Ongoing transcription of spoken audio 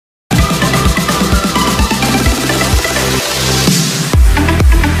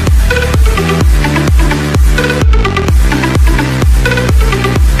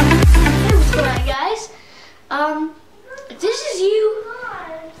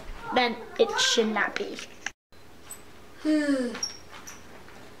then it should not be. I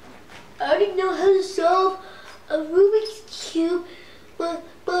already know how to solve a Rubik's Cube, but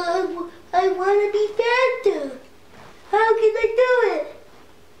I want to be faster. How can I do it?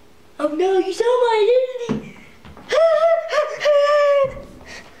 Oh no, you saw my identity.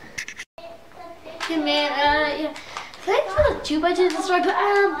 Hey man, yeah. Thanks for the 2x2 at the start, but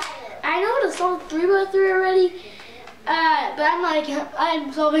I know how to solve 3x3 already. But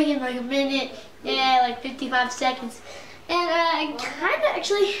I'm solving in like a minute, yeah, like 55 seconds. And I kind of want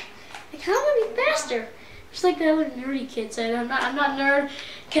to be faster. Just like the other nerdy kid said. I'm not nerd,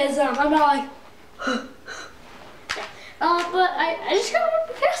 cause I'm not like. But I just kind of want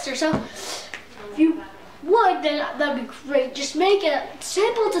to be faster. So if you would, then that'd be great. Just make a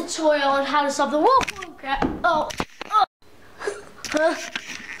simple tutorial on how to solve the whoa crap.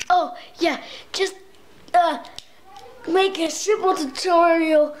 Oh yeah, just make a simple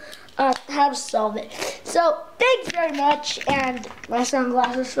tutorial on how to solve it. So thanks very much, and my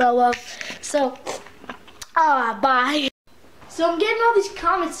sunglasses fell off. So bye. So I'm getting all these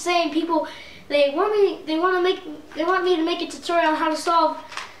comments saying people they want me to make a tutorial on how to solve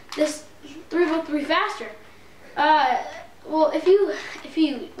this 3x3 faster. Well, if you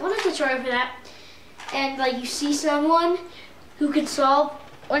want a tutorial for that, and like you see someone who can solve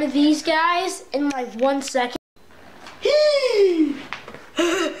one of these guys in like 1 second,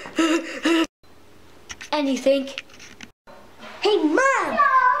 and you think, Hey Mom,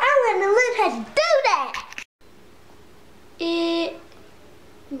 I want to learn how to do that.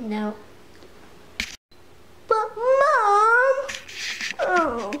 No. But Mom,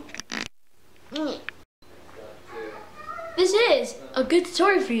 oh. This is a good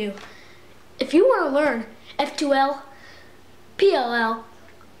tutorial for you. If you want to learn F2L, PLL,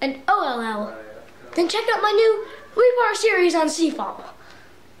 and OLL, then check out my new 3-part series on CFOP,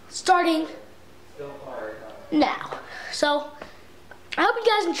 starting now. So, I hope you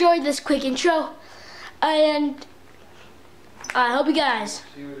guys enjoyed this quick intro, and I hope you guys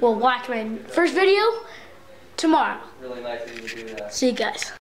will watch my first video tomorrow. Really nice of you to do that. See you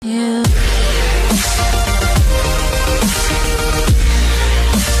guys. Yeah.